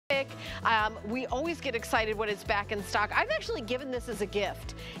quick. We always get excited when it's back in stock. I've actually given this as a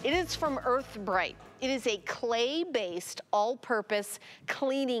gift. It is from Brite. It is a clay-based all-purpose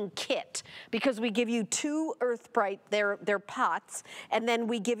cleaning kit because we give you 2 Brite, they're pots, and then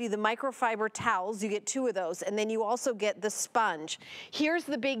we give you the microfiber towels. You get 2 of those, and then you also get the sponge. Here's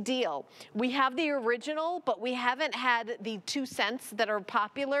the big deal. We have the original, but we haven't had the 2 cents that are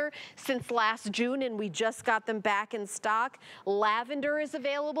popular since last June, and we just got them back in stock. Lavender is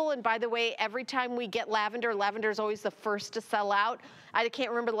available, and by the way, every time we get lavender, lavender is always the first to sell out. I can't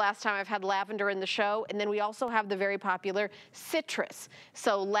remember the last time I've had lavender in the show. And then we also have the very popular citrus.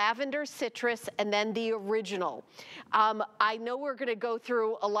 So lavender, citrus, and then the original. I know we're gonna go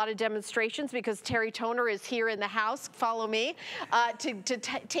through a lot of demonstrations because Terry Toner is here in the house, follow me, to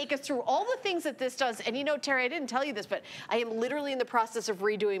take us through all the things that this does. And you know, Terry, I didn't tell you this, but I am literally in the process of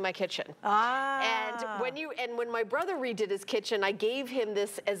redoing my kitchen. And when my brother redid his kitchen, I gave him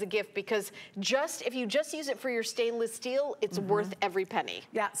this as a gift because if you just use it for your stainless steel, it's worth every penny.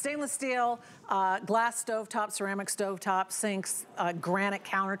 Yeah, stainless steel, glass stovetops, ceramic stovetops, sinks, granite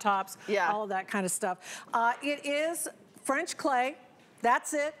countertops, all of that kind of stuff. It is French clay,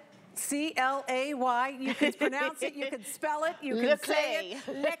 that's it. C-L-A-Y, you can pronounce it, you can spell it, you can say it,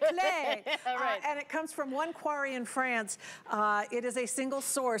 le clay. And it comes from one quarry in France. It is a single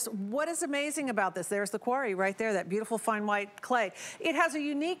source. What is amazing about this? There's the quarry right there, that beautiful fine white clay. It has a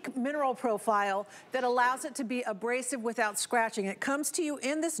unique mineral profile that allows it to be abrasive without scratching. It comes to you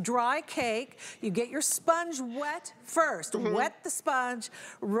in this dry cake. You get your sponge wet first. Wet the sponge,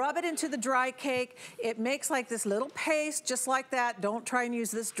 rub it into the dry cake. It makes like this little paste, just like that. Don't try and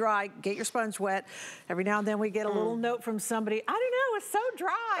use this dry. Get your sponge wet. Every now and then we get a little note from somebody, I don't know, it's so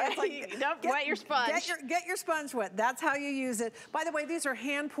dry. It's like, wet your sponge. Get your sponge wet. That's how you use it. By the way, these are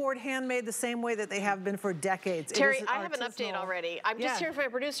hand-poured, handmade the same way that they have been for decades. Terry, I have an update already. I'm just hearing from my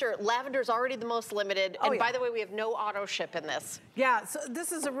producer, lavender's already the most limited. And by the way, we have no auto ship in this. Yeah, so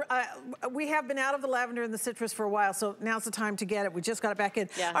this is we have been out of the lavender and the citrus for a while, so now's the time to get it. We just got it back in.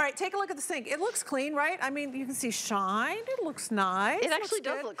 All right, take a look at the sink. It looks clean, right? I mean, you can see shine. It looks nice. It actually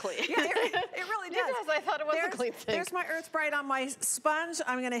does look clean. Yeah, it really does. It does. I thought it was a clean thing. There's my Brite on my sponge.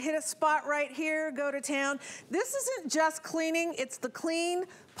 I'm going to hit a spot right here, go to town. This isn't just cleaning. It's the clean,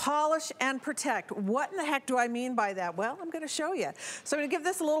 polish, and protect. What in the heck do I mean by that? Well, I'm going to show you. So I'm going to give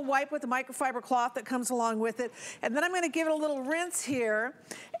this a little wipe with the microfiber cloth that comes along with it. And then I'm going to give it a little rinse here.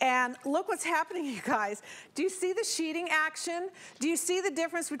 And look what's happening, you guys. Do you see the sheeting action? Do you see the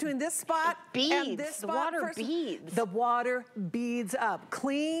difference between this spot and this spot? The water beads. The water beads up.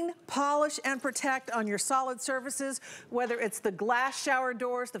 Clean, polish, and protect on your solid surfaces, whether it's the glass shower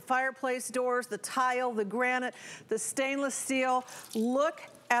doors, the fireplace doors, the tile, the granite, the stainless steel. Look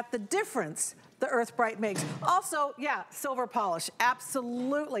at the difference the Brite makes. Also, yeah, silver polish,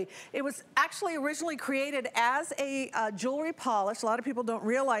 absolutely. It was actually originally created as a jewelry polish. A lot of people don't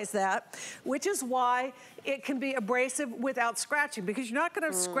realize that, which is why it can be abrasive without scratching, because you're not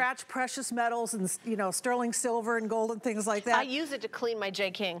gonna scratch precious metals and, you know, sterling silver and gold and things like that. I use it to clean my J.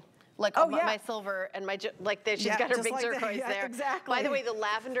 King. Like my silver and my, she's got her big turquoise there. Exactly. By the way, the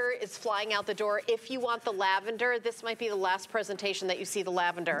lavender is flying out the door. If you want the lavender, this might be the last presentation that you see the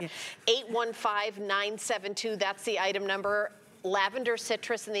lavender. 815972, that's the item number. Lavender,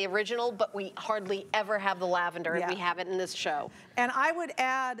 citrus in the original, but we hardly ever have the lavender, and we have it in this show. And I would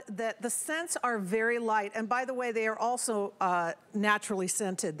add that the scents are very light, and by the way, they are also naturally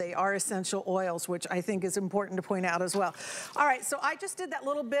scented. They are essential oils, which I think is important to point out as well. All right, so I just did that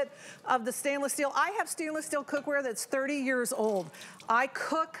little bit of the stainless steel. I have stainless steel cookware that's 30 years old. I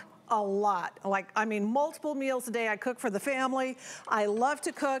cook a lot. Like, I mean, multiple meals a day. I cook for the family. I love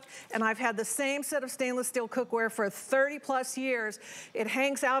to cook, and I've had the same set of stainless steel cookware for 30 plus years. It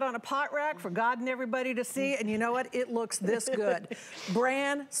hangs out on a pot rack for God and everybody to see, and you know what? It looks this good.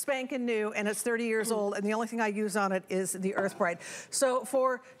 Brand spanking new, and it's 30 years old, and the only thing I use on it is the Brite. So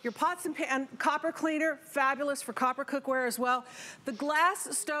for your pots and pan, copper cleaner, fabulous for copper cookware as well. The glass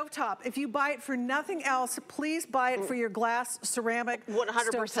stovetop, if you buy it for nothing else, please buy it for your glass ceramic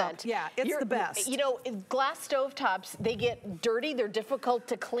 100%. Yeah, it's the best. You know, glass stovetops, they get dirty, they're difficult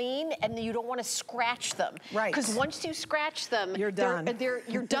to clean, and you don't want to scratch them. Right. Because once you scratch them, you're done.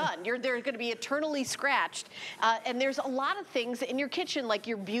 You're done. They're going to be eternally scratched. And there's a lot of things in your kitchen, like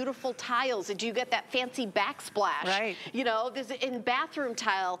your beautiful tiles. Do you get that fancy backsplash? Right. You know, there's in bathroom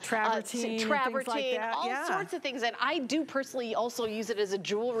tile, travertine, like all sorts of things. And I do personally also use it as a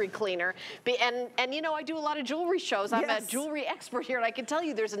jewelry cleaner. And you know, I do a lot of jewelry shows. I'm a jewelry expert here, and I can tell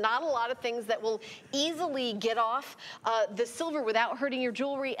you there's a not a lot of things that will easily get off the silver without hurting your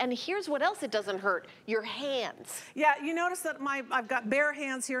jewelry. And here's what else it doesn't hurt, your hands. Yeah, you notice that I've got bare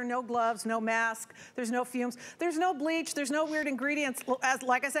hands here, no gloves, no mask, there's no fumes, there's no bleach, there's no weird ingredients.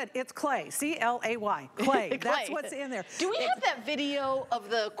 Like I said, it's clay, C-L-A-Y, clay. That's what's in there. Do we have that video of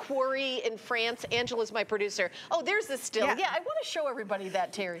the quarry in France? Angela's my producer. Oh, there's the still. Yeah, I want to show everybody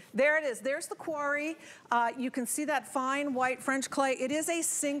that, Terry. There it is. There's the quarry. You can see that fine white French clay. It is a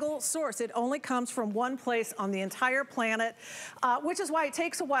single source. It only comes from one place on the entire planet, which is why it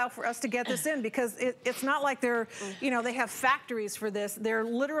takes a while for us to get this in, because it's not like they're, you know, they have factories for this. They're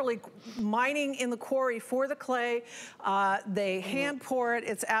literally mining in the quarry for the clay. They hand pour it.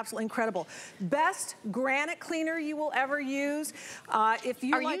 It's absolutely incredible. Best granite cleaner you will ever use. If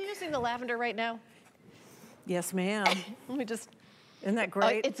you Are you using the lavender right now? Yes, ma'am. Let me just... Isn't that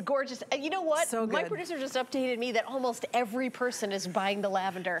great? It's gorgeous. And you know what? So good. My producer just updated me that almost every person is buying the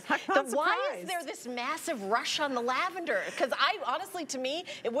lavender. Why is there this massive rush on the lavender? Because honestly, to me,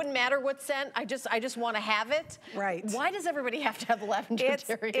 it wouldn't matter what scent. I just want to have it. Right. Why does everybody have to have the lavender,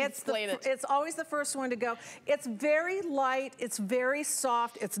 Terry? Explain it. It's always the first one to go. It's very light. It's very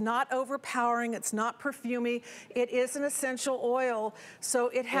soft. It's not overpowering. It's not perfumey. It is an essential oil, so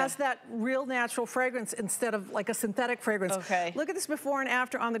it has that real natural fragrance instead of like a synthetic fragrance. Okay. Look at this before and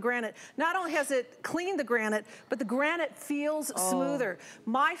after on the granite. Not only has it cleaned the granite, but the granite feels smoother.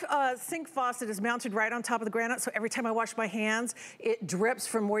 My sink faucet is mounted right on top of the granite, so every time I wash my hands, it drips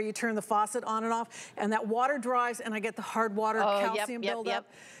from where you turn the faucet on and off, and that water dries, and I get the hard water calcium buildup.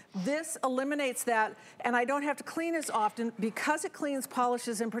 This eliminates that, and I don't have to clean as often because it cleans,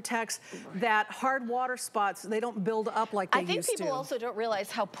 polishes, and protects that hard water spots. They don't build up like they used to. I think people also don't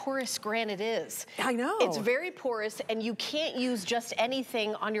realize how porous granite is. I know. It's very porous, and you can't use just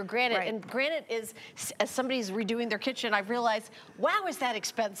anything on your granite. Right. And granite is, as somebody's redoing their kitchen, I've realized, wow, is that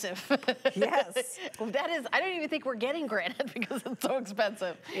expensive? Yes. That is, I don't even think we're getting granite because it's so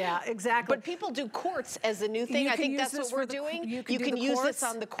expensive. Yeah, exactly. But people do quartz as a new thing. I think that's what we're doing. You can use this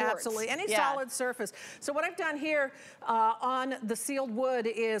on the quartz. Absolutely, any solid surface. So what I've done here on the sealed wood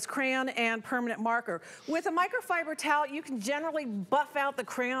is crayon and permanent marker. With a microfiber towel, you can generally buff out the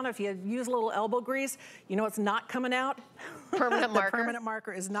crayon if you use a little elbow grease. You know what's not coming out? Permanent marker. The permanent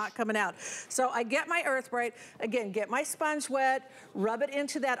marker is not coming out. So I get my Earth Brite, again, get my sponge wet, rub it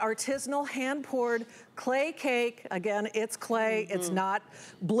into that artisanal hand-poured clay cake. Again, it's clay, it's not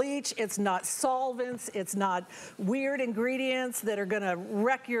bleach, it's not solvents, it's not weird ingredients that are gonna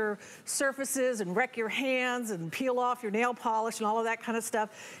wreck your surfaces and wreck your hands and peel off your nail polish and all of that kind of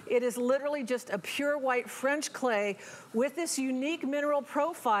stuff. It is literally just a pure white French clay with this unique mineral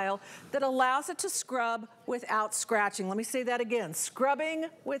profile that allows it to scrub without scratching. Let me say that again, scrubbing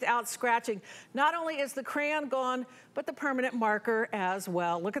without scratching. Not only is the crayon gone, but the permanent marker as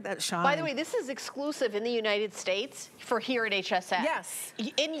well. Look at that shine. By the way, this is exclusive in the United States for here at HSN. Yes.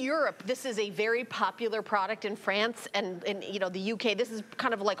 In Europe, this is a very popular product. In France and in the UK, this is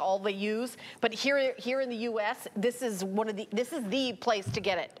kind of like all they use. But here in the US, this is the place to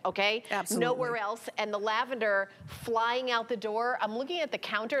get it, okay? Absolutely. Nowhere else. And the lavender flying out the door. I'm looking at the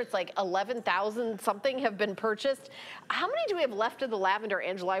counter, it's like 11,000 something have been purchased. How many do we have left of the lavender,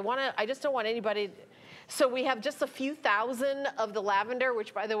 Angela? I just don't want anybody. So we have just a few thousand of the lavender,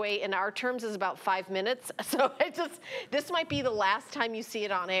 which by the way, in our terms is about 5 minutes. So this might be the last time you see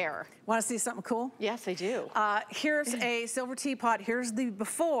it on air. Want to see something cool? Yes, I do. Here's a silver teapot. Here's the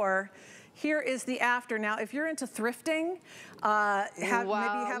before. Here is the after. Now, if you're into thrifting, maybe you have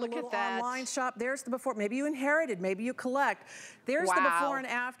a little online shop. There's the before. Maybe you inherited, maybe you collect. There's the before and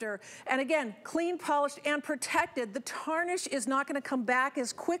after. And again, clean, polished, and protected. The tarnish is not going to come back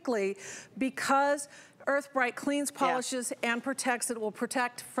as quickly because Earth Brite cleans, polishes, and protects. It will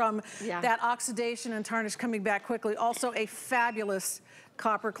protect from that oxidation and tarnish coming back quickly. Also a fabulous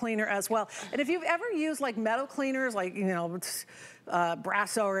copper cleaner as well. And if you've ever used like metal cleaners, like,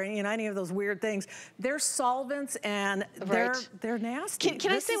 Brasso or any of those weird things, they're solvents and they're nasty.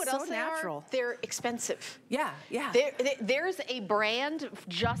 Can I say what else they are? They're expensive. Yeah. There's a brand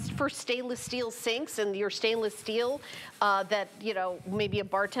just for stainless steel sinks and your stainless steel that maybe a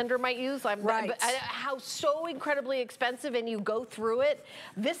bartender might use. How so incredibly expensive, and you go through it.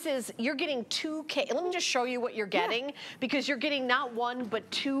 You're getting 2K. Let me just show you what you're getting, because you're getting not one but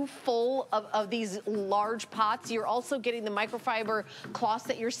two full of these large pots. You're also getting the microfiber cloths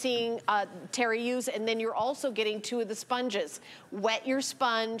that you're seeing Terry use, and then you're also getting 2 of the sponges. Wet your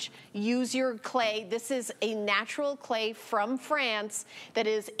sponge, use your clay. This is a natural clay from France that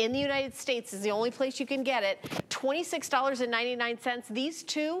is in the United States. Is the only place you can get it. $26.99. These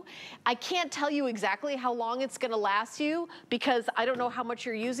two, I can't tell you exactly how long it's gonna last you because I don't know how much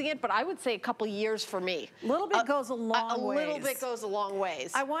you're using it, but I would say a couple years for me. A little bit goes a long ways. A little bit goes a long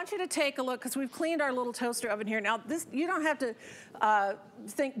ways. I want you to take a look, because we've cleaned our little toaster oven here. Now, this, you don't have to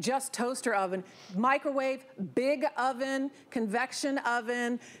think just toaster oven. Microwave, big oven, convection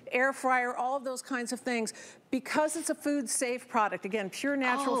oven, air fryer, all of those kinds of things. Because it's a food-safe product, again, pure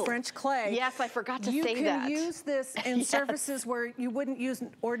natural French clay. Yes, I forgot to say that. You can use this in surfaces where you wouldn't use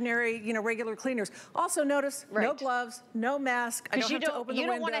ordinary, regular cleaners. Also, notice no gloves, no mask. I don't have to open the windows. You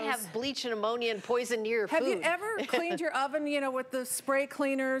don't want to have bleach and ammonia and poison near your food. Have you ever cleaned your oven, with the spray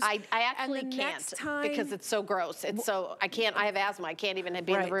cleaners? I actually can't because it's so gross. It's so, I can't, I have asthma. I can't even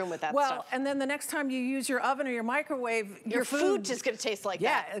be in the room with that stuff. Well, and then the next time you use your oven or your microwave, your food just going to taste like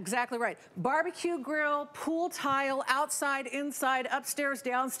that. Yeah, exactly right. Barbecue grill, pool tile, outside, inside, upstairs,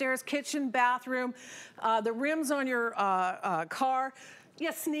 downstairs, kitchen, bathroom, the rims on your car.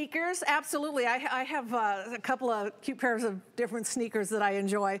 Yes, sneakers, absolutely. I have a couple of cute pairs of different sneakers that I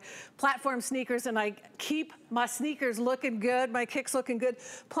enjoy. Platform sneakers, and I keep my sneakers looking good, my kicks looking good.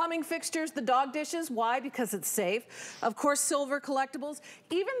 Plumbing fixtures, the dog dishes, why? Because it's safe. Of course, silver collectibles,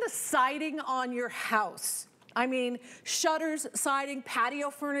 even the siding on your house. I mean, shutters, siding, patio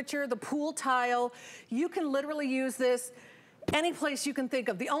furniture, the pool tile. You can literally use this any place you can think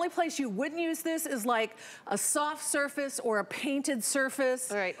of. The only place you wouldn't use this is like a soft surface or a painted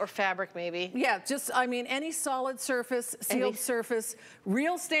surface. All right, or fabric maybe. Yeah, just, I mean, any solid surface, sealed surface,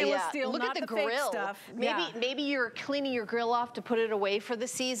 real stainless steel, look not at the fake grill. stuff. Maybe you're cleaning your grill off to put it away for the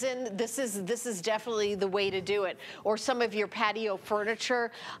season. This is definitely the way to do it. Or some of your patio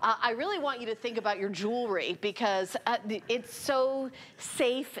furniture. I really want you to think about your jewelry because it's so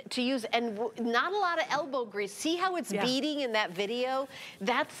safe to use and not a lot of elbow grease. See how it's beading in that video?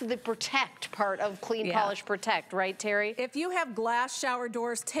 That's the protect part of Clean Polish Protect, right, Terry? If you have glass shower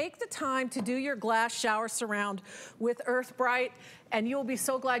doors, take the time to do your glass shower surround with Earth Brite, and you'll be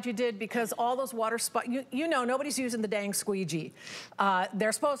so glad you did because all those water spots, you know nobody's using the dang squeegee.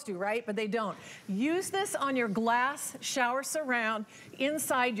 They're supposed to, right? But they don't. Use this on your glass shower surround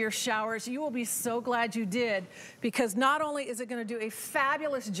inside your showers. You will be so glad you did because not only is it going to do a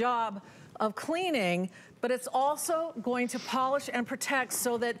fabulous job of cleaning, but it's also going to polish and protect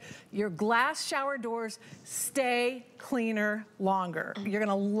so that your glass shower doors stay cleaner longer. You're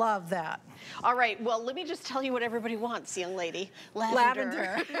gonna love that. All right, well, let me just tell you what everybody wants, young lady.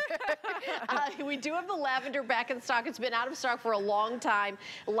 Lavender. We do have the lavender back in stock. It's been out of stock for a long time.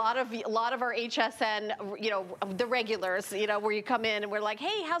 A lot of our HSN, the regulars, where you come in and we're like,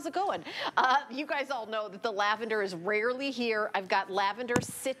 hey, how's it going? You guys all know that the lavender is rarely here. I've got lavender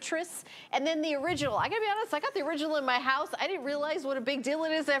citrus, and then the original. I gotta be honest, I got the original in my house. I didn't realize what a big deal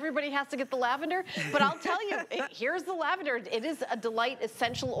it is. Everybody has to get the lavender, but I'll tell you, here's the lavender. It is a delight.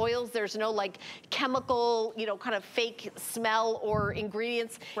 Essential oils. There's no like chemical, kind of fake smell or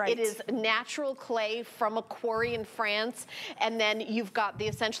ingredients. Right. It is natural clay from a quarry in France, and then you've got the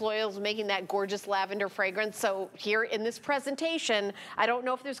essential oils making that gorgeous lavender fragrance. So here in this presentation, I don't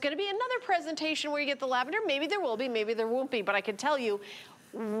know if there's going to be another presentation where you get the lavender. Maybe there will be, maybe there won't be, but I can tell you,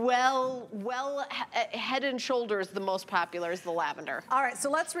 head and shoulders the most popular is the lavender. All right,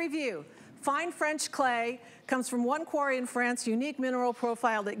 so let's review. Fine French clay comes from one quarry in France, unique mineral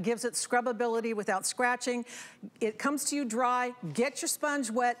profile that gives it scrubbability without scratching. It comes to you dry. Get your sponge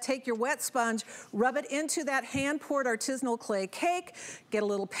wet. Take your wet sponge, rub it into that hand-poured artisanal clay cake, get a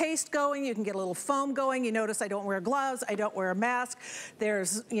little paste going. You can get a little foam going. You notice I don't wear gloves. I don't wear a mask.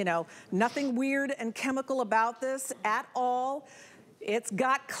 There's, nothing weird and chemical about this at all. It's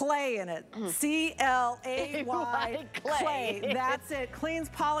got clay in it. C-L-A-Y, clay. That's it. Cleans,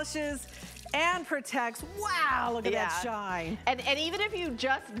 polishes, and protects. Wow, look at that shine. And even if you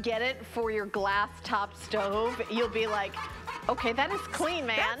just get it for your glass top stove, you'll be like, okay, that is clean,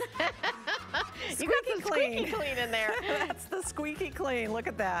 man. You got the squeaky clean in there. That's the squeaky clean. Look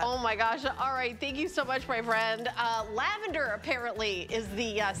at that. Oh my gosh. All right. Thank you so much, my friend. Lavender apparently is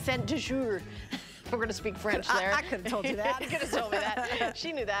the scent du jour. We're going to speak French there. I could have told you that. You could have told me that.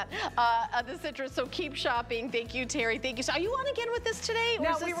 She knew that. The citrus, so keep shopping. Thank you, Terry. Thank you. So are you on again with this today?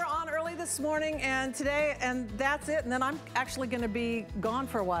 No, we were on early this morning and today, and that's it. And then I'm actually going to be gone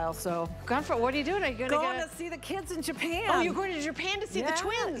for a while, so. Gone for, what are you doing? Are you going to see the kids in Japan. Oh, you're going to Japan to see the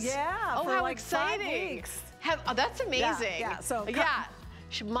twins? Yeah. Oh, how like exciting. 5 weeks. That's amazing. Yeah, so. Yeah.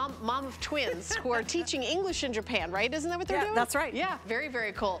 Mom of twins who are teaching English in Japan, right? Isn't that what they're doing? That's right. Yeah, very,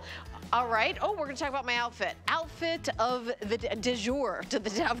 very cool. All right. Oh, we're going to talk about my outfit. Outfit of the du jour,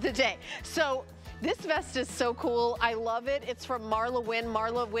 of the day. So This vest is so cool. I love it. It's from Marla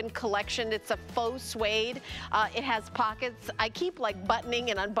Wynn Collection. It's a faux suede. It has pockets. I keep like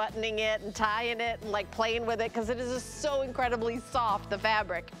buttoning and unbuttoning it and tying it and like playing with it because it is just so incredibly soft, the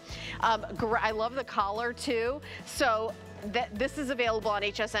fabric. I love the collar too. So this is available on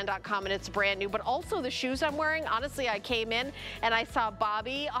hsn.com and it's brand new, but also the shoes I'm wearing. Honestly, I came in and I saw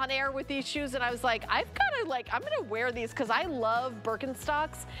Bobby on air with these shoes and I was like, I'm gonna wear these because I love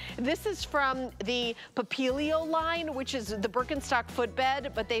Birkenstocks. This is from the Papilio line, which is the Birkenstock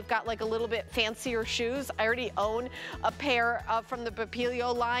footbed, but they've got like a little bit fancier shoes. I already own a pair from the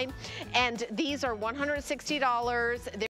Papilio line, and these are $160.